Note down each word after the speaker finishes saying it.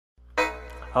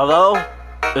Hello?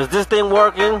 Is this thing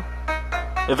working?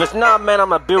 If it's not, man,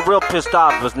 I'm gonna be real pissed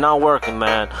off if it's not working,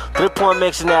 man. 3-point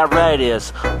mix in that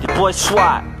radius. Your boy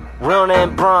SWAT, real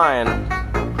name Brian.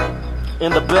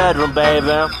 In the bedroom, baby.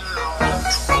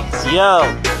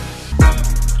 Yo.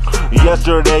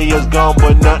 Yesterday is gone,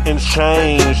 but nothing's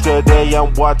changed. Today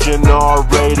I'm watching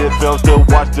R-rated films to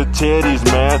watch the titties,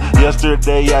 man.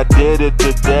 Yesterday I did it,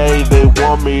 today they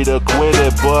want me to quit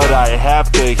it, but I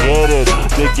have to hit it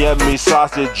to get me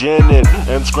sausage in it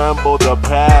and scramble the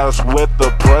past with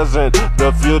the present.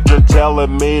 The future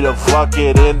telling me to fuck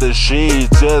it in the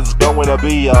sheets. It's going to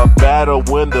be a battle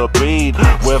in the beat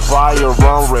with fire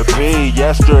on repeat.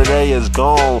 Yesterday is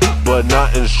gone, but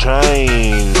nothing's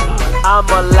changed. I'm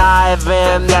alive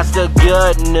and that's the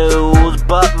good news,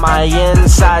 but my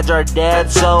insides are dead,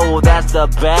 so that's the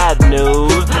bad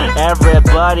news.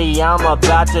 Everybody, I'm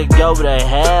about to go to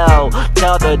hell.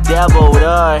 Tell the devil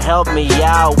to help me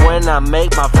out when I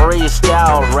make my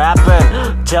freestyle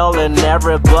rapping. Telling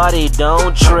everybody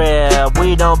don't trip,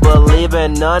 we don't believe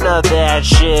in none of that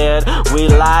shit. We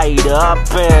light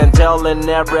up and telling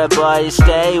everybody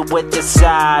stay with the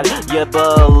side. You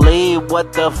believe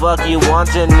what the fuck you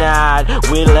want tonight.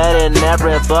 We letting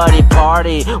everybody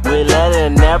party, we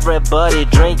letting everybody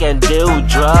drink and do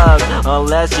drugs.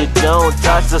 Unless you don't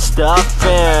touch the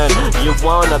stuffing, you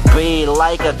wanna be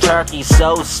like a turkey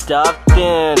so stuffed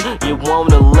in. You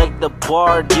wanna lick the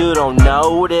part you don't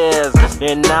notice.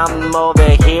 And I'm over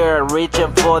here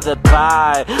reaching for the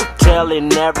pie,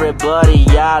 telling everybody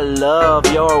I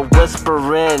love your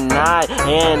whispering night,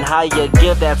 and how you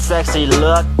give that sexy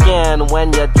look in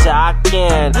when you're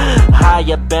talking, how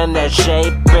you bend that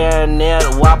shaping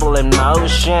it, wobbling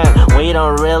motion. We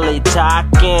don't really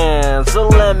talking, so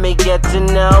let me get to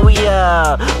know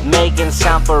ya. Making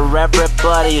sound for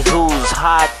everybody who's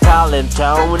hot, calling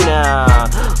Tona.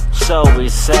 So we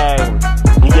say.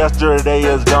 Yesterday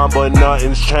is gone, but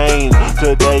nothing's changed.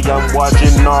 Today I'm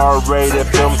watching R-rated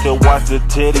films to watch the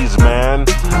titties, man.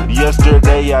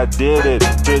 Yesterday I did it,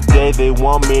 today they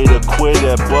want me to quit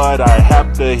it, but I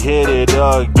have to hit it,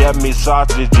 get me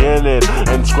sausage in it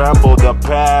and scramble the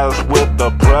past with the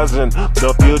present.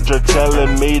 The future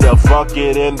telling me to fuck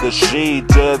it in the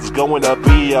sheets. It's going to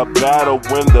be a battle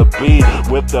in the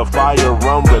beat with the fire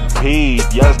on repeat.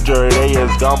 Yesterday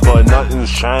is gone, but nothing's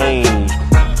changed.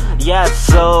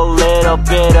 Yes, a little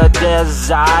bit of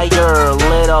desire, a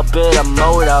little bit of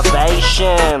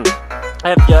motivation.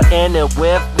 If you're in it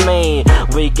with me,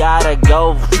 we gotta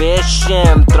go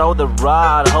fishing. Throw the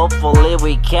rod, hopefully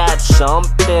we catch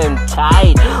something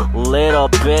tight. Little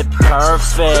bit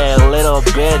perfect, little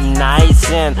bit nice,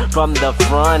 and from the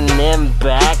front and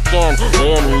back end,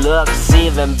 it looks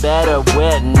even better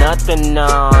with nothing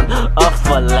on. A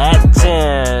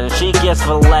filleting, she gets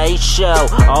fellatio.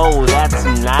 Oh, that's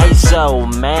nice. Oh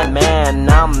man,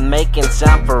 I'm making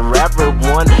sound for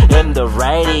everyone in the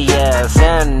radius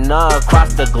and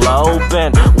across the globe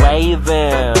and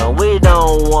waving. We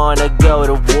don't wanna go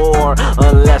to war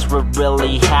unless we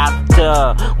really have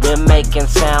to. We're making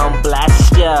sound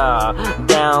blast ya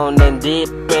down and deep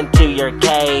into your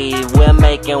cave. We're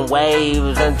making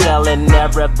waves and telling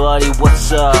everybody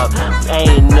what's up.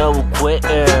 Ain't no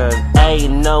quitting,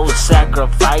 ain't no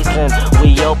sacrificing.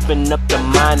 We open up the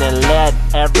mind and let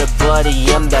everybody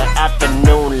in the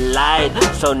afternoon light.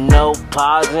 So no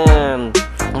pausing.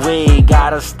 We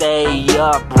gotta stay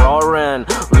up roaring,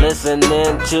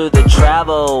 listening to the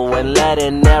travel and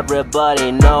letting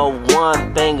everybody know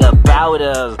one thing about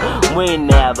us: we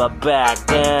never back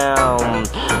down.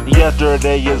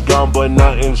 Yesterday is gone, but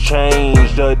nothing's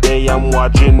changed. Today I'm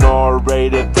watching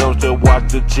R-rated films to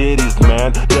watch the titties,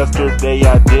 man. Yesterday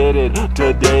I did it,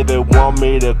 today they want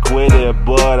me to quit it,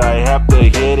 but I have to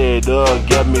hit it,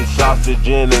 get me sausage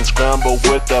in and scramble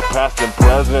with the past and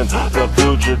present. The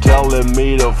future telling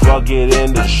me to fuck it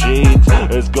in the sheets.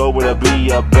 It's going to be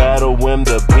a battle in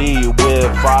the beat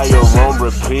with fire on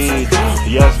repeat.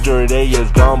 Yesterday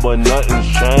is gone, but nothing's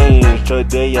changed.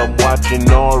 Today I'm watching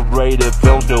R-rated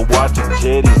films to watch the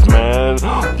titties, man.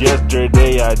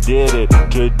 Yesterday I did it,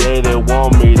 today they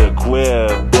want me to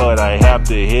quit, but I have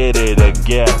to hit it to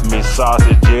get me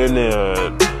sausage in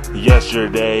it.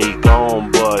 Yesterday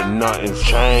gone, but nothing's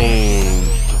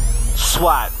changed.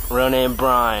 SWAT, real name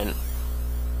Brian.